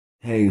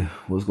Hey,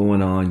 what's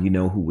going on? You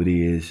know who it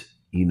is.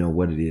 You know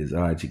what it is.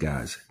 All right, you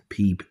guys.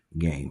 Peep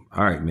game.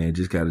 All right, man.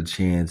 Just got a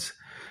chance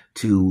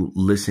to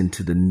listen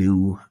to the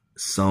new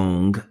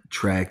song,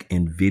 track,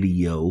 and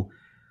video,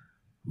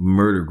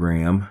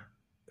 Murdergram,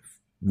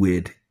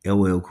 with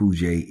LL Cool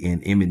J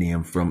and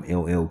Eminem from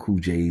LL Cool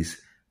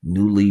J's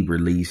newly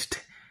released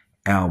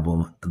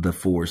album, The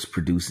Force,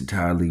 produced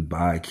entirely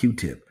by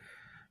Q-Tip.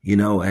 You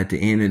know, at the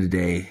end of the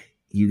day,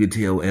 you could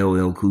tell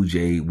LL Cool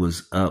J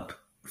was up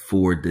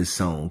for this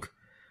song.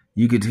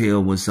 You could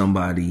tell when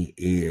somebody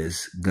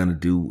is gonna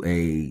do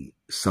a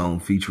song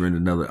featuring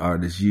another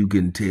artist. You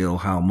can tell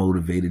how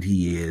motivated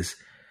he is,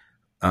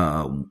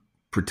 uh,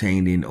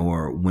 pertaining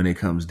or when it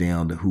comes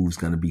down to who's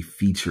gonna be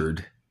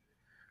featured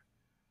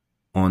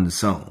on the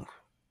song.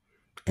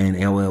 And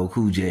LL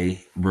Cool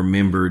J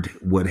remembered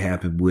what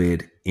happened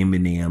with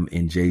Eminem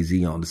and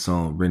Jay-Z on the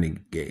song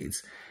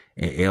Renegades.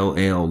 And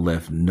LL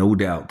left no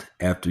doubt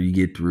after you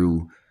get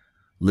through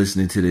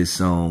listening to this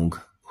song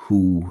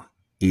who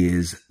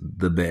is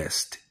the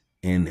best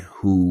and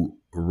who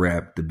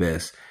rapped the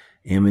best.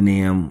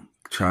 Eminem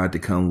tried to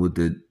come with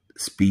the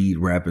speed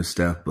rapping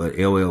stuff, but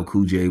LL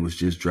Cool J was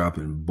just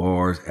dropping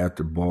bars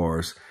after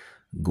bars,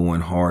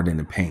 going hard in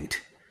the paint.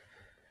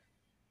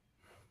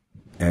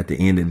 At the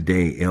end of the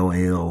day,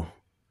 LL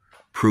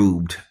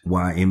proved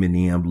why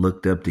Eminem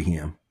looked up to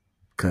him,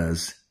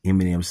 because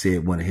Eminem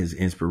said one of his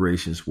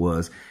inspirations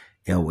was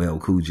LL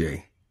Cool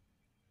J.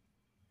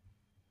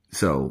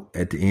 So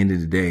at the end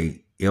of the day,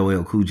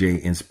 LL Cool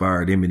J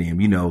inspired Eminem.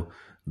 You know,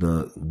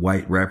 the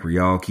white rapper,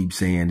 y'all keep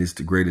saying it's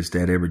the greatest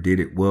that ever did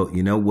it. Well,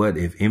 you know what?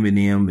 If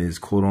Eminem is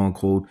quote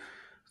unquote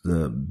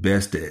the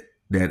best that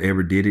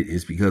ever did it,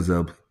 it's because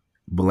of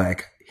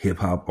black hip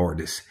hop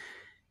artists.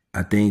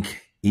 I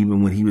think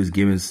even when he was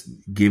giving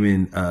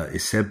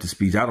acceptance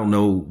speech, I don't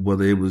know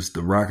whether it was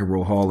the Rock and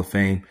Roll Hall of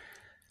Fame,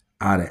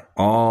 out of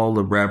all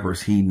the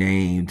rappers he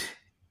named,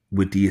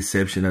 with the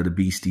exception of the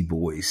Beastie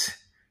Boys,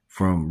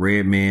 from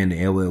Redman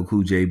to LL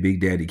Cool J, Big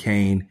Daddy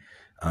Kane,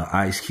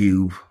 Ice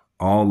Cube,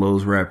 all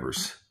those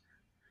rappers,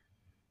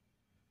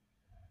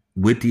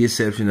 with the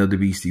exception of the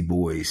Beastie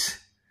Boys,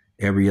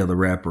 every other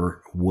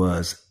rapper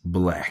was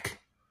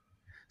black.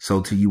 So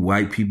to you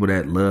white people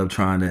that love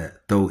trying to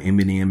throw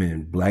Eminem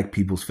in black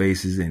people's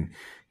faces and,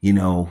 you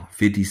know,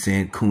 50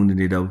 Cent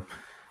cooning it up,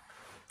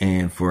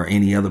 and for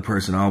any other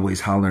person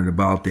always hollering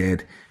about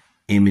that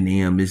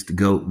Eminem is the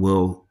GOAT.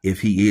 Well,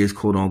 if he is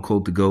quote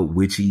unquote the GOAT,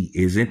 which he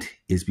isn't,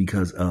 it's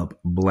because of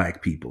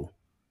black people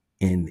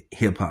in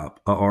hip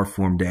hop, an art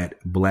form that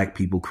black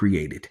people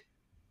created.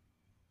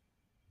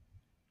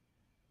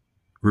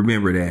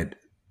 Remember that,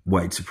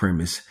 white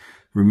supremacists.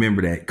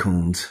 Remember that,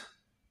 coons.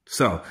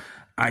 So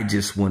I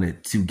just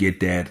wanted to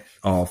get that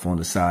off on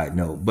the side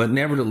note. But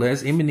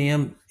nevertheless,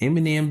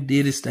 Eminem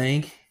did his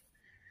thing.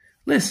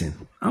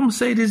 Listen, I'm going to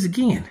say this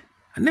again.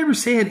 I never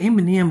said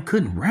Eminem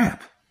couldn't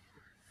rap.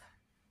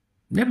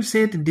 Never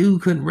said the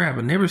dude couldn't rap.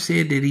 I never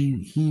said that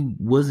he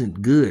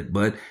wasn't good,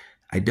 but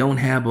I don't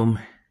have him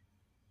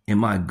in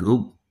my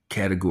GOAT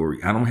category.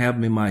 I don't have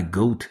him in my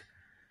GOAT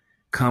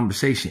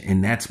conversation,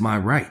 and that's my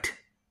right.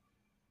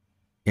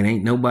 And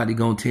ain't nobody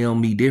going to tell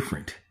me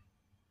different.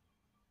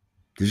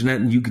 There's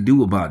nothing you can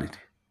do about it.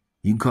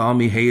 You can call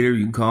me a hater.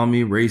 You can call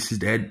me a racist.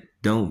 That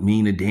don't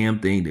mean a damn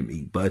thing to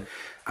me. But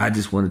I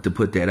just wanted to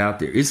put that out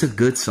there. It's a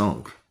good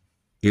song.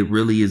 It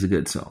really is a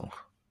good song.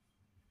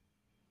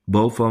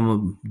 Both of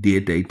them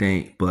did their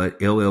thing, but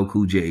LL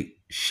Cool J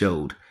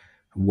showed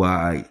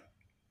why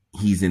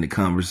he's in the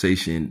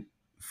conversation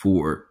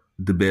for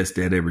the best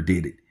that ever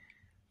did it.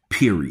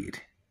 Period.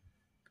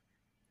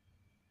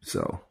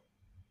 So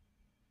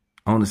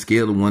on a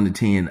scale of 1 to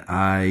 10,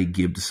 I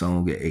give the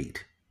song an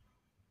 8.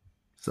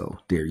 So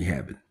there you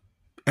have it.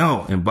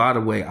 Oh, and by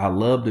the way, I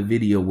love the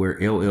video where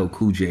LL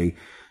Cool J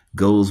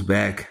goes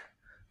back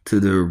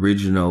to the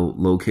original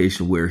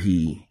location where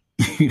he,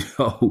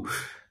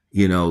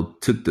 you know,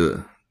 took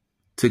the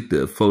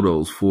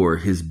photos for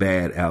his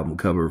Bad album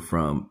cover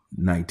from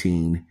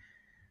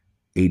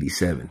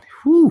 1987.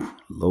 Whew,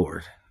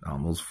 Lord,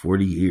 almost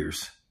 40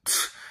 years.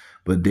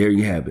 But there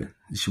you have it.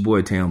 It's your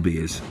boy Town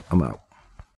Biz. I'm out.